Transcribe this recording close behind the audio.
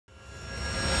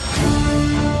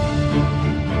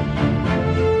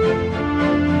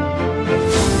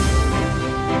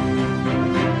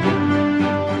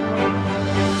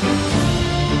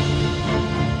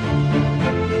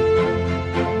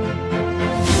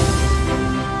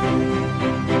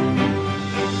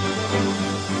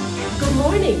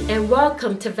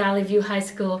welcome to Valley View High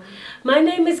School. My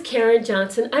name is Karen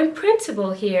Johnson. I'm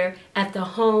principal here at the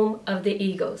home of the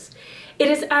Eagles. It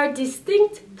is our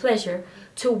distinct pleasure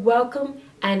to welcome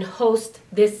and host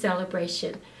this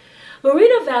celebration.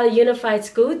 Moreno Valley Unified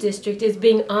School District is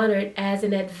being honored as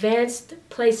an Advanced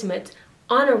Placement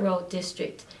Honor Roll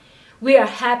District. We are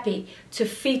happy to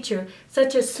feature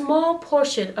such a small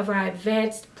portion of our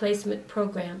Advanced Placement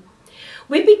program.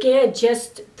 We began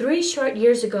just 3 short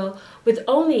years ago with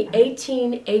only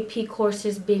 18 AP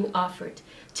courses being offered.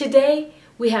 Today,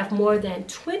 we have more than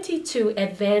 22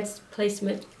 advanced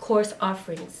placement course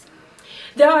offerings.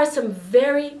 There are some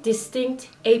very distinct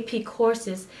AP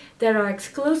courses that are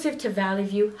exclusive to Valley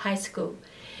View High School.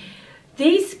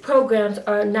 These programs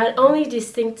are not only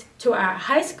distinct to our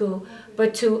high school,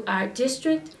 but to our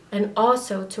district and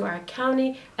also to our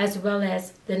county as well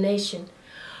as the nation.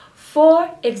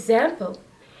 For example,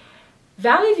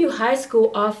 Valley View High School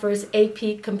offers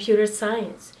AP Computer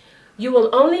Science. You will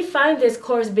only find this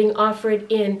course being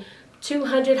offered in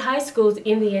 200 high schools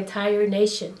in the entire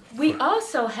nation. We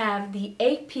also have the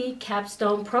AP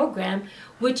Capstone program,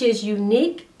 which is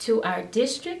unique to our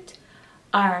district,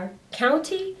 our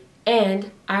county,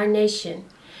 and our nation.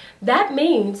 That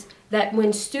means that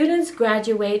when students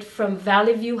graduate from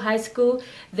Valley View High School,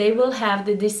 they will have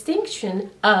the distinction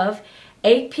of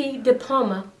AP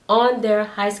diploma on their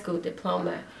high school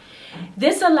diploma.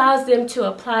 This allows them to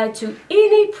apply to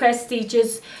any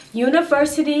prestigious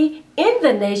university in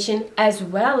the nation as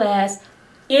well as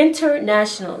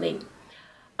internationally.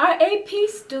 Our AP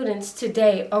students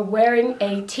today are wearing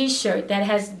a t-shirt that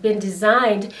has been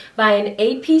designed by an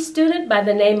AP student by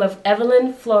the name of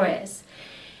Evelyn Flores.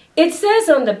 It says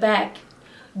on the back,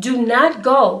 "Do not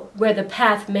go where the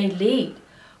path may lead.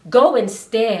 Go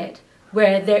instead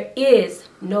where there is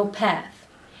no path."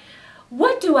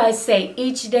 What do I say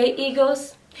each day,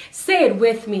 Eagles? Say it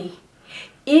with me.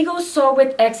 Eagles soar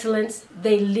with excellence,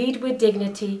 they lead with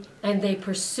dignity, and they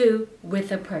pursue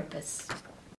with a purpose.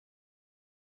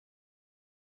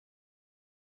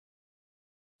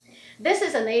 This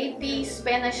is an AP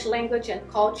Spanish Language and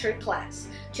Culture class.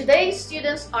 Today,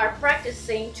 students are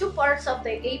practicing 2 parts of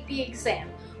the AP exam.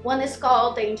 One is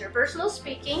called the interpersonal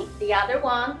speaking, the other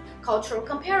one, cultural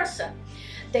comparison.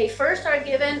 They first are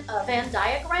given a Venn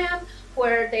diagram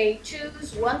where they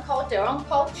choose their own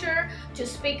culture to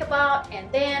speak about, and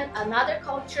then another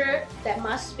culture that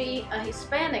must be a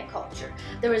Hispanic culture.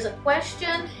 There is a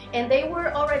question, and they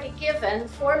were already given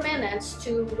 4 minutes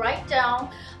to write down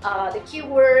the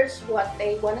keywords, what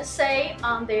they want to say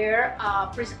on their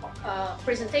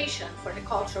presentation for the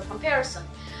cultural comparison.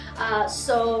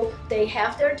 So they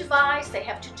have their device, they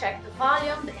have to check the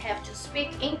volume, they have to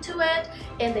speak into it,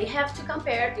 and they have to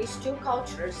compare these 2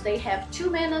 cultures. They have 2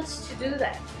 minutes to do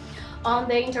that. On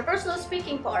the interpersonal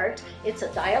speaking part, it's a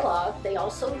dialogue. They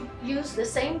also use the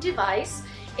same device,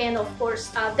 and of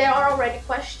course there are already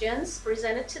questions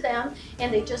presented to them,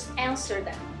 and they just answer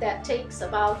them. That takes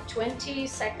about 20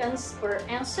 seconds per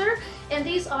answer, and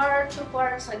these are 2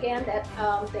 parts again that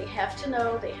they have to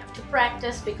know, they have to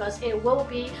practice, because it will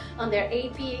be on their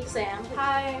AP exam.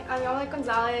 Hi, I'm Yolanda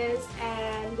Gonzalez,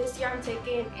 and this year I'm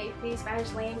taking AP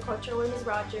Spanish Language Culture with Ms.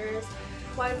 Rogers.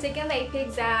 While I'm taking the AP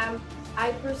exam,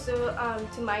 I pursue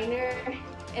to minor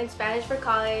in Spanish for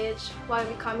college while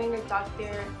becoming a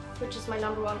doctor, which is my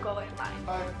 #1 goal in life.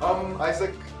 Hi, I'm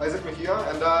Isaac Mejia,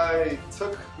 and I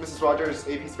took Mrs. Rogers'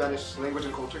 AP Spanish Language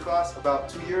and Culture class about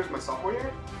 2 years, my sophomore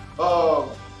year.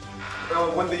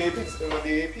 When the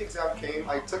AP exam came,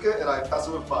 I took it and I passed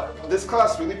it with 5. This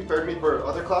class really prepared me for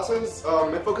other classes.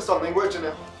 It focused on language, and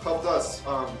it helped us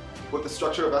with the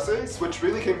structure of essays, which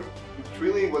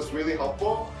really was really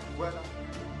helpful.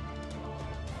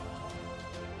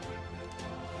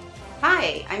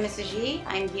 Hi, I'm Mrs. Yi.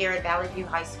 I'm here at Valley View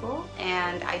High School,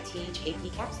 and I teach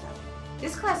AP Capstone.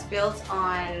 This class builds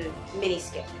on many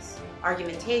skills: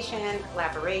 argumentation,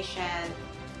 collaboration,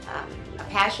 a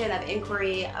passion of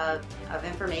inquiry of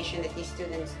information that these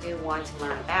students do want to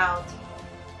learn about.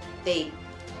 They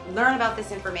learn about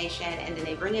this information, and then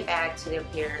they bring it back to their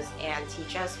peers and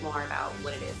teach us more about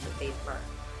what it is that they've learned.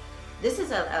 This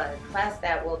is a class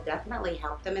that will definitely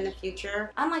help them in the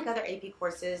future. Unlike other AP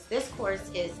courses, this course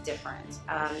is different.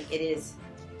 It is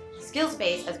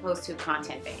skills-based as opposed to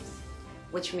content-based,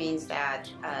 which means that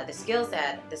the skills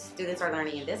that the students are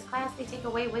learning in this class, they take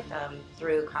away with them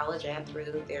through college and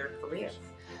through their careers.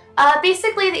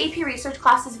 Basically, the AP Research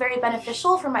class is very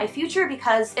beneficial for my future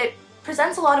because it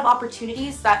presents a lot of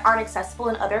opportunities that aren't accessible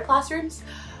in other classrooms.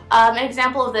 An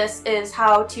example of this is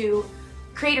how to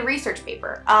create a research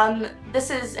paper.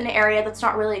 This is an area that's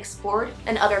not really explored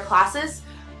in other classes.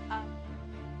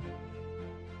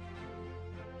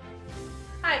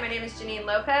 name is Janine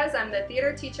Lopez. I'm the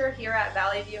theater teacher here at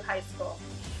Valley View High School.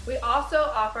 We also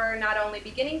offer not only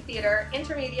beginning theater,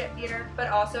 intermediate theater, but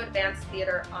also advanced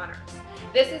theater honors.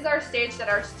 This is our stage that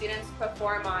our students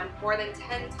perform on more than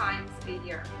 10 times a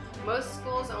year. Most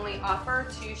schools only offer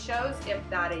 2 shows, if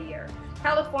that, a year.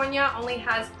 California only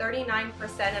has 39%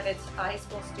 of its high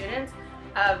school students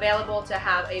available to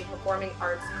have a performing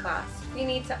arts class. We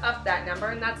need to up that number,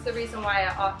 and that's the reason why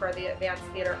I offer the Advanced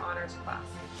Theater Honors class.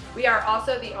 We are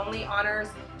also the only honors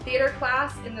theater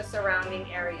class in the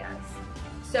surrounding areas.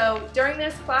 So during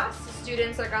this class,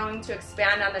 students are going to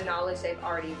expand on the knowledge they've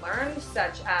already learned,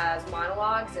 such as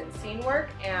monologues and scene work,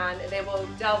 and they will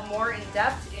delve more in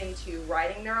depth into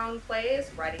writing their own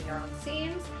plays, writing their own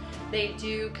scenes. They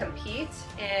do compete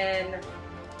in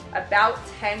about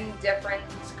 10 different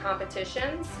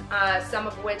competitions, some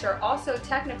of which are also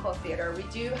technical theater. We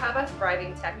do have a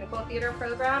thriving technical theater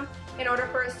program. In order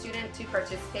for a student to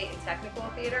participate in technical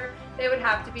theater, they would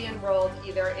have to be enrolled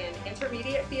either in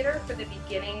intermediate theater for the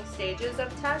beginning stages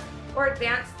of tech or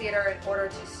advanced theater in order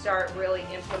to start really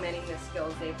implementing the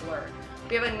skills they've learned.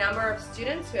 We have a number of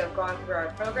students who have gone through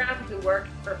our program who work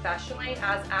professionally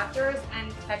as actors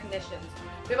and technicians.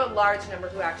 We have a large number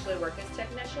who actually work as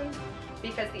technicians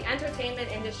because the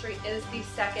entertainment industry is the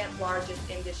second largest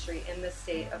industry in the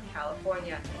state of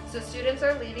California. So students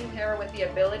are leaving here with the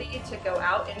ability to go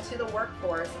out into the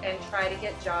workforce and try to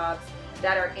get jobs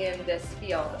that are in this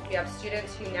field. We have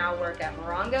students who now work at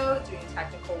Morongo doing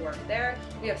technical work there.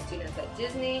 We have students at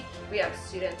Disney. We have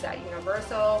students at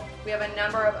Universal. We have a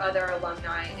number of other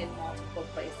alumni in multiple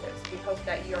places. We hope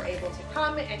that you're able to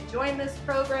come and join this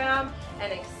program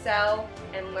and excel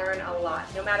and learn a lot.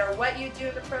 No matter what you do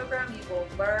in the program, you will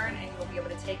learn and you'll be able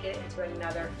to take it into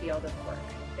another field of work.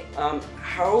 Thank you.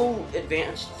 How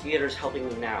advanced theater is helping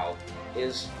me now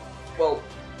is, well,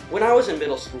 when I was in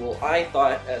middle school, I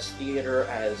thought as theater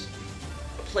as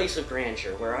a place of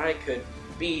grandeur where I could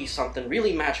be something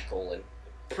really magical and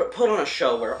put on a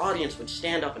show where an audience would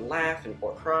stand up and laugh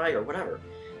or cry or whatever.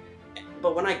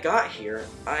 But when I got here,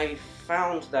 I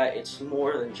found that it's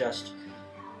more than just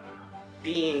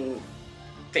being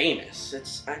famous.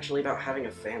 It's actually about having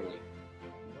a family.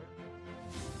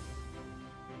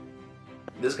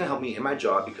 This is going to help me in my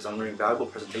job because I'm learning valuable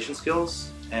presentation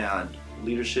skills and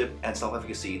leadership and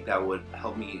self-efficacy that would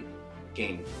help me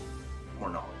gain more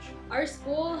knowledge. Our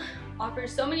school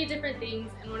offers so many different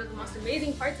things, and one of the most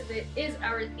amazing parts of it is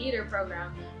our theater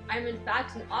program. I'm in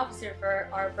fact an officer for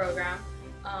our program.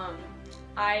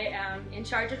 I am in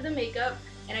charge of the makeup,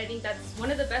 and I think that's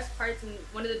one of the best parts and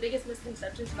one of the biggest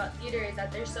misconceptions about theater is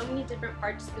that there's so many different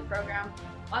parts to the program.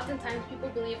 Oftentimes people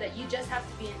believe that you just have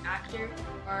to be an actor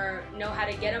or know how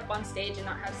to get up on stage and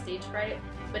not have stage fright,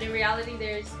 but in reality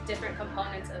there's different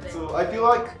components of it. So I feel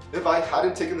like if I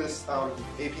hadn't taken this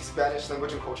AP Spanish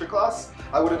Language and Culture class,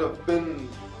 I wouldn't have been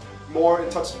more in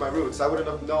touch with my roots. I wouldn't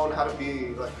have known how to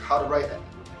be how to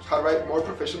write more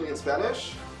proficiently in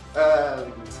Spanish,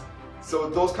 and so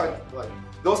those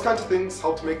kinds of things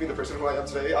helped make me the person who I am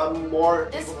today. I'm more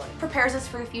This prepares us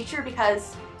for the future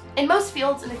because in most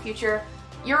fields in the future,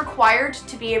 you're required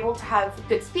to be able to have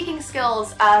good speaking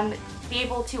skills, be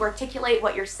able to articulate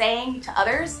what you're saying to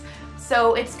others.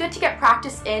 So it's good to get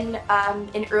practice in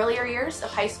earlier years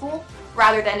of high school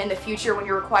rather than in the future when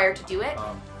you're required to do it.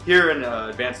 Here in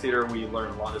advanced theater, we learn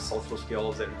a lot of social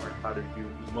skills and learn how to do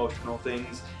emotional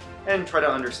things and try to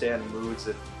understand moods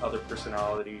and other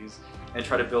personalities and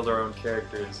try to build our own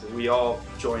characters. We all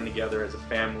join together as a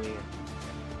family and